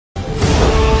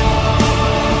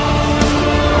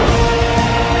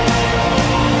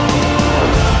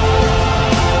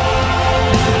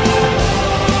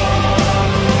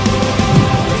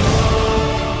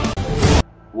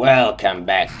Welcome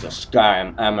back to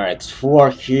Skyrim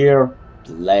MRX4 here,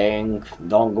 playing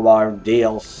Dawnguard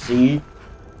DLC.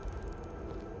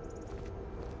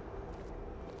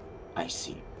 I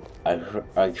see. I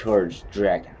heard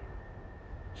dragon.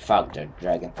 Fuck that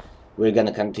dragon. We're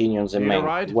gonna continue the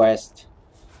main quest.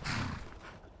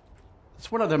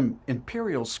 It's one of them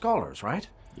Imperial scholars, right?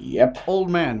 Yep.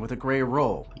 Old man with a grey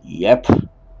robe. Yep.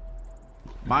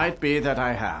 Might be that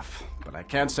I have, but I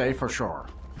can't say for sure.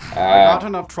 I got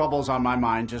enough troubles on my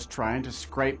mind just trying to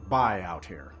scrape by out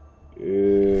here.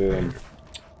 No.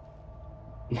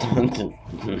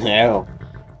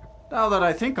 Now that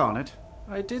I think on it,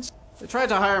 They tried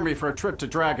to hire me for a trip to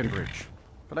Dragonbridge,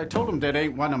 but I told them that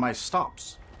ain't one of my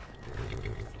stops.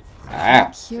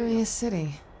 Curious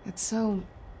city. It's so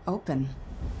open.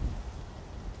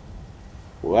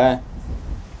 What?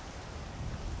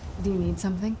 Do you need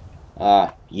something?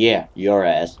 Yeah, your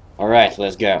ass. Alright,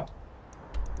 let's go.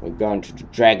 We're going to the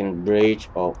Dragon Bridge.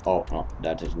 Oh, no,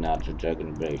 that is not the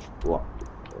Dragon Bridge. What?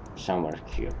 Somewhere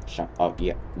here. Oh,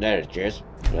 yeah, there it is.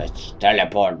 Let's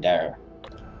teleport there.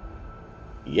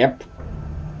 Yep.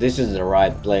 This is the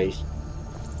right place.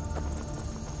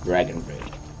 Dragon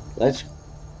Bridge. Let's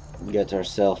get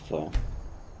ourselves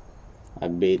a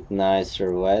bit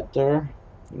nicer weather.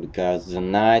 Because the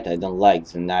night, I don't like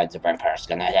the night. The vampire's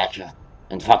gonna attack you.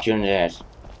 And fuck you in the ass.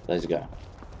 Let's go.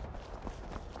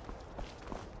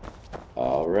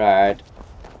 Alright.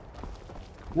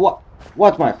 What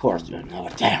my horse doing over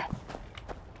there?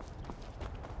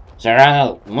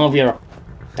 Serrano, move your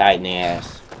tiny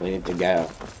ass. We need to go.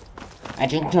 I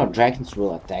think no dragons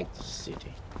will attack the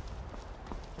city.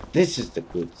 This is the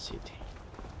good city.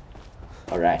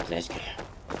 Alright, let's go.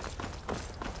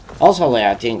 Also,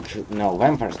 I think no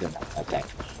vampire's gonna attack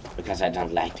me. Because I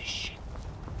don't like this shit.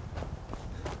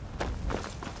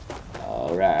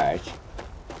 Alright.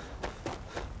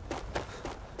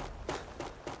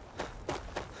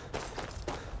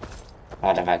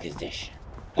 What the fuck is this?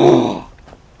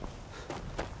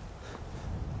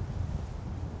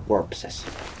 Corpses.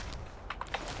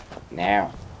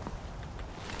 Now.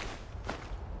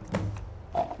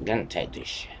 Oh, I'm gonna take this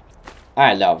shit.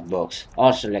 I love books.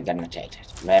 Also, we're gonna take it.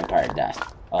 Vampire dust.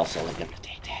 Also, we're gonna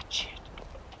take that shit.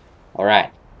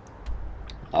 Alright.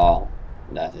 Oh,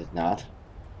 that is not.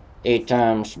 8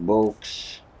 times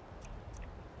books.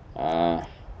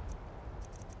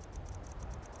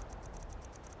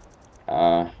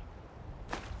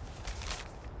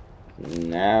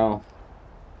 Now.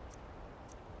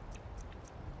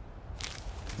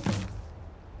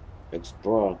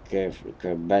 Explore cave,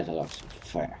 battle of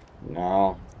fire.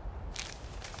 No.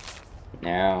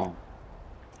 Now.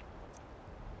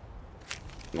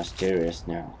 Mysterious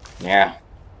now. Yeah.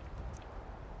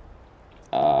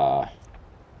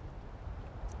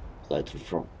 Letter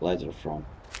from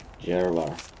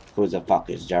Gervar. Who the fuck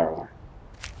is Gervar?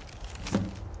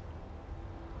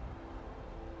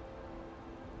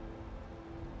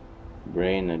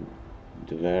 Brain and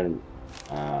develop.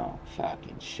 Oh,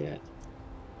 fucking shit.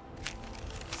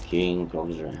 King of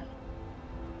the.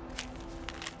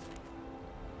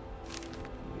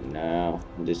 No,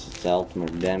 this is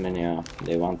self-murder.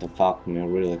 They want to fuck me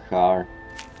really hard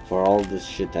for all this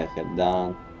shit I had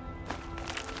done.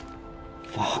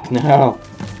 Fuck no.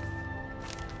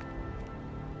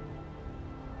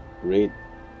 Read.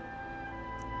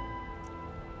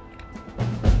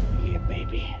 Yeah,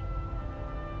 baby.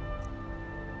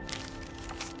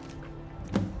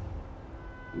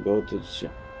 Go to the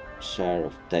Shire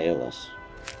of Talos.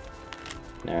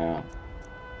 Now.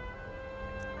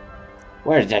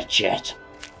 Where's that shit?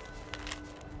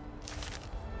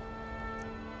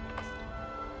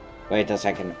 Wait a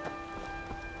second.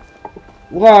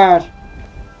 What?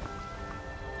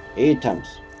 Items.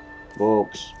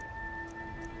 Books.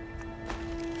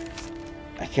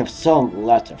 I have some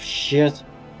lot of shit.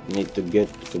 Need to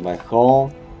get to my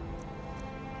home.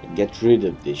 And get rid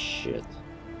of this shit.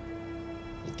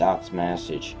 The dog's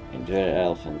message. Enjoy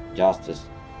elephant. Justice.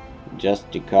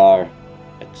 Just the car.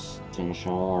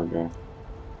 Extension order.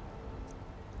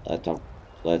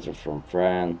 Letter from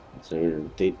friend. It's a real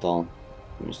title.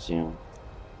 Museum.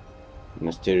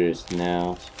 Mysterious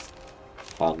note.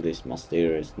 Fuck this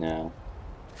mysterious note.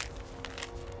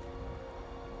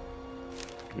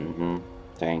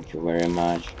 Thank you very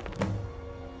much.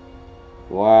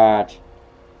 What?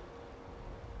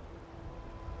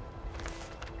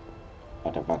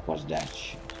 What the fuck was that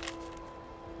shit?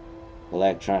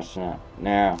 Electrons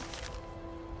now.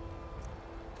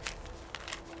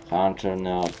 Hunter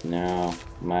note now.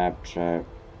 Map trap.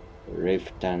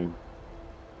 Riften.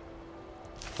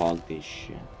 Fuck this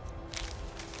shit.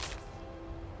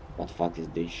 What the fuck is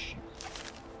this shit?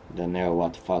 Don't know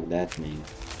what the fuck that means.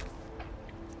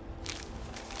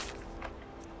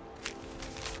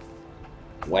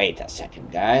 Wait a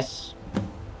second, guys.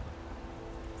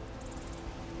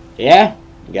 Yeah?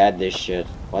 Got this shit.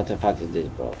 What the fuck is this,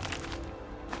 bro?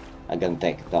 I'm gonna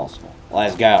take it also.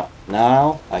 Let's go.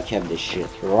 Now, I kept this shit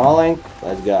rolling.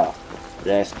 Let's go.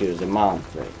 Rescue the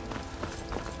Commentery.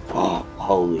 Oh,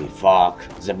 holy fuck.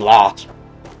 The blood.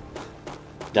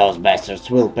 Those bastards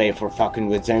will pay for fucking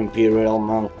with the Imperial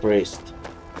Monk Priest.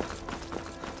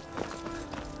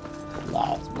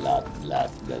 Blood, blood,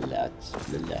 blood, blood, blood,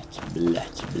 blood,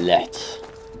 blood,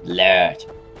 blood.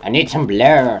 I need some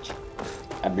blood.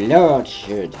 A blood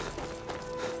shit.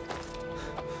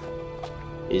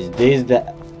 Is this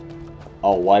the...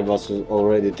 Oh, I was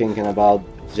already thinking about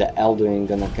the Elduin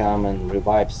gonna come and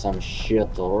revive some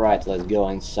shit. Alright, let's go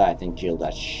inside and kill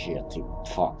that shit, you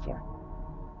fucker.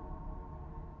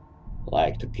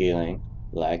 Like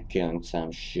killing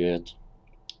some shit.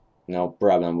 No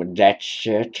problem with that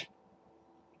shit.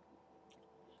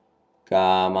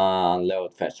 Come on,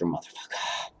 load faster,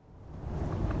 motherfucker.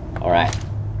 Alright.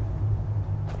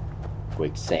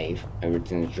 Quick save.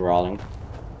 Everything is rolling.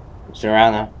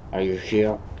 Serana, are you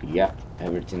here? Yep,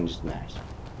 everything is nice.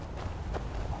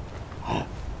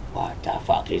 What the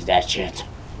fuck is that shit?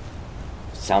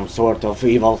 Some sort of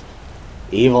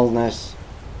evilness.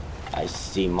 I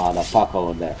see motherfucker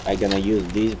over there. I'm gonna use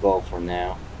this bow for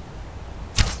now.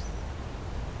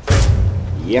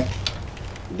 Yep.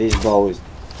 This bow is...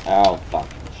 Oh,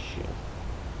 fucking shit.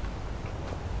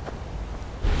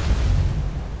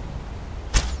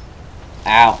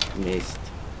 Ow, missed.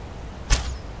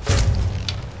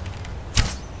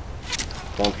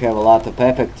 Don't have a lot of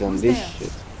effects on this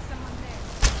shit.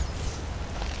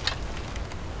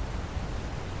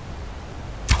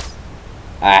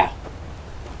 Ah.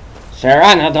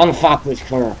 Serana, don't fuck with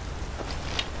her.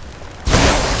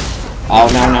 Oh,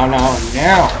 no, no, no,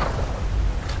 no.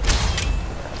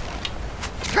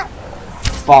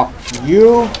 Fuck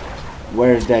you.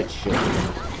 Where's that shit?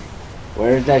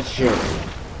 Where's that shit?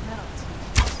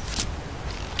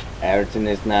 Everything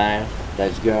is nice.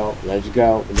 Let's go, let's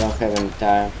go. We don't have any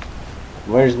time.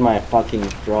 Where's my fucking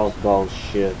crossbow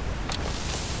shit?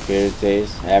 Here it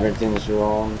is. Everything is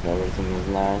wrong. Everything is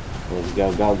nice. Let's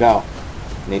go, go, go.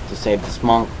 Need to save this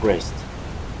monk priest.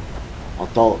 I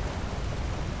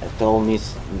told me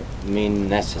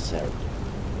necessary.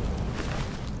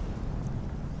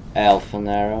 Elfin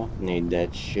arrow. Need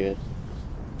that shit.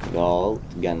 Gold.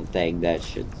 Gonna take that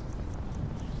shit.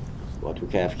 What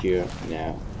we have here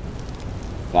now?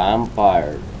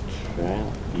 Vampire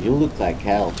trail. You look like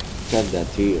hell. Cut that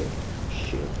here.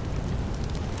 Shit.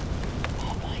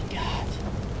 Oh my god.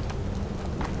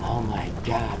 Oh my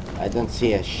god. I don't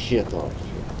see a shit over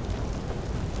here.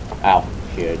 Ow.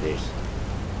 Here it is.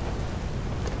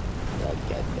 Let's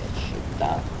get that shit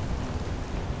done.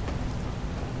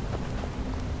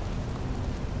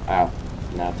 Ow.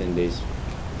 Not in this.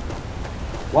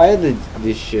 Why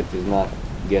this shit is not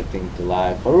getting to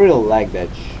life? I really like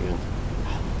that shit.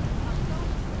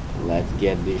 Let's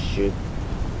get this shit.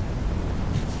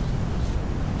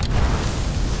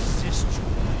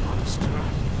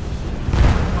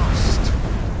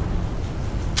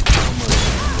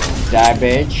 Die,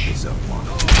 bitch.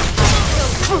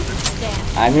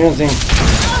 I'm using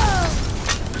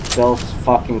those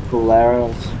fucking cool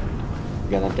arrows.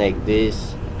 Gonna take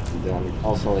this. Then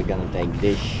also gonna take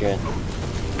this shit.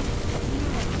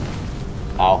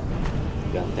 Ow.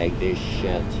 Gonna take this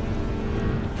shit.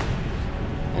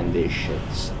 And this shit.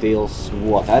 Steel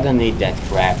SWAT. I don't need that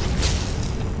crap.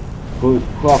 Who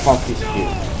the fuck is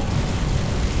here?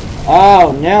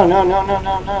 Oh, no, no, no, no,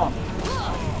 no, no.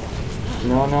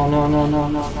 No, no, no, no, no,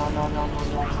 no, no, no, no, no,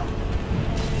 no.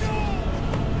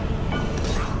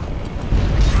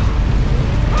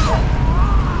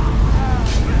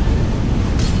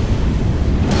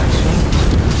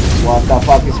 What the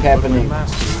fuck is happening?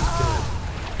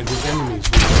 And his enemies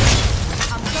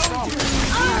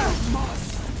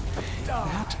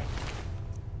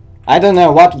I don't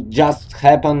know what just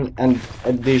happened and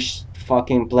at this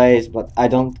fucking place, but I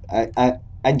don't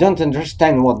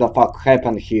understand what the fuck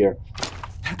happened here.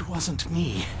 That wasn't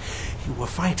me. You were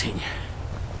fighting.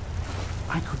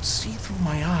 I could see through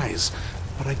my eyes,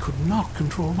 but I could not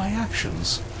control my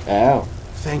actions. Oh.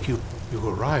 Thank you. You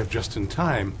arrived just in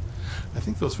time. I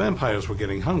think those vampires were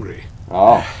getting hungry.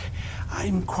 Oh.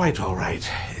 I'm quite all right,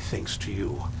 thanks to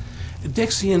you.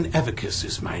 Dexian Evicus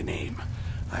is my name.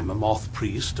 I'm a moth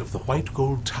priest of the White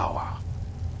Gold Tower.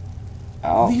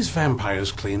 Oh. These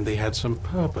vampires claimed they had some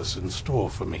purpose in store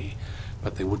for me,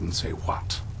 but they wouldn't say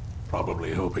what.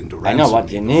 Probably hoping to ransom I know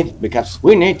what you need, because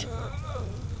we need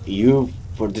you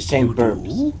for the same You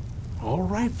purpose. do? All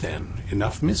right then,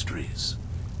 enough mysteries.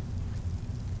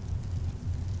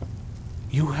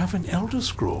 You have an Elder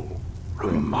Scroll.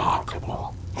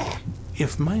 Remarkable.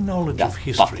 If my knowledge That's of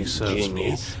history fucking serves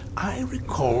genius. me, I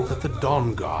recall that the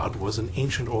Dawnguard was an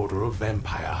ancient order of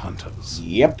vampire hunters.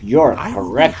 Yep, you're I will be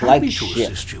correct like happy to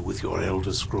shit. assist you with your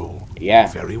Elder Scroll. Yeah.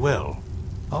 Very well.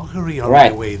 I'll hurry on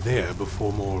Right. my way there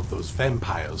before more of those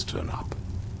vampires turn up.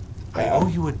 I Well. owe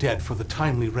you a debt for the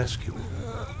timely rescue.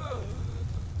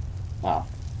 Oh,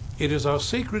 It is our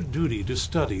sacred duty to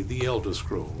study the Elder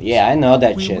Scrolls. yeah, I know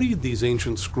that We shit. read these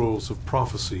ancient scrolls of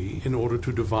prophecy in order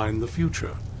to divine the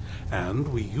future, and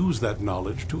we use that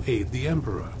knowledge to aid the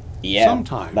Emperor. Yeah,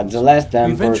 Sometimes, but the last we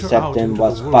Emperor venture out Septim into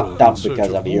was the world fucked up in search because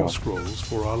of of you. old scrolls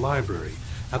for our library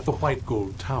at the White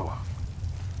Gold Tower.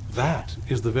 That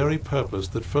is the very purpose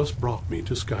that first brought me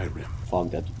to Skyrim. Fuck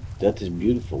that. That is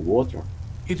beautiful water.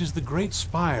 It is the great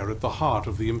spire at the heart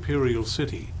of the Imperial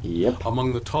City, Yep,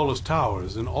 among the tallest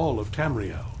towers in all of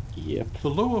Tamriel. yep. The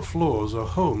lower floors are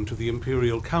home to the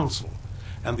Imperial Council,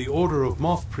 and the Order of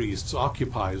Moth Priests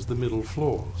occupies the middle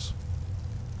floors.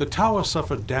 The tower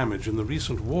suffered damage in the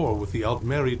recent war with the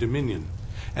Altmeri Dominion,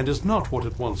 and is not what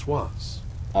it once was.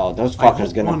 Oh, those I fuckers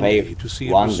hope gonna one pay day to see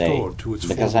it one day. restored to its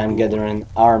Because former I'm glory. gathering an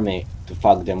army to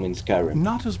fuck them in Skyrim.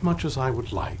 Not as much as I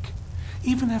would like.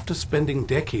 Even after spending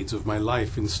decades of my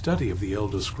life in study of the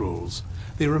Elder Scrolls,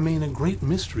 they remain a great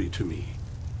mystery to me.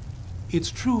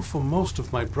 It's true for most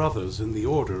of my brothers in the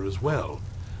Order as well.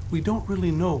 We don't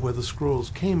really know where the scrolls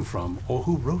came from or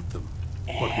who wrote them.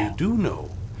 What we do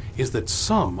know is that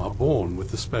some are born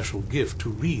with the special gift to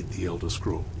read the Elder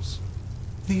Scrolls.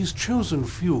 These chosen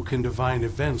few can divine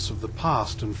events of the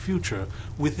past and future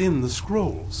within the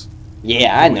scrolls.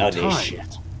 Yeah, I Though know in this time,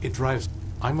 shit. It drives.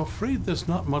 I'm afraid there's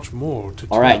not much more to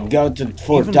Alright, tell. go to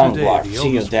Fort Even today, Dawnguard. the See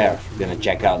you Elder there. Scrolls Gonna remain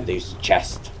check out within. this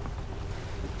chest.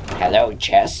 Hello,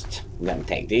 chest. Gonna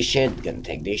take this shit. Gonna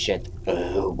take this shit.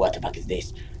 What the fuck is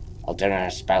this?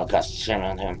 Alternate spell cost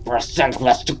 7%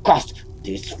 less to cost.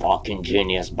 This fucking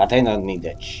genius, but I don't need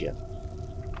that shit.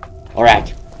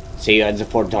 Alright. See you at the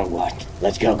Fort Dawnguard.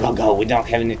 Let's go, go, go. We don't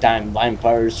have any time.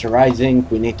 Vampires rising.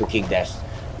 We need to kick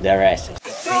their asses.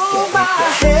 Through my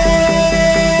head.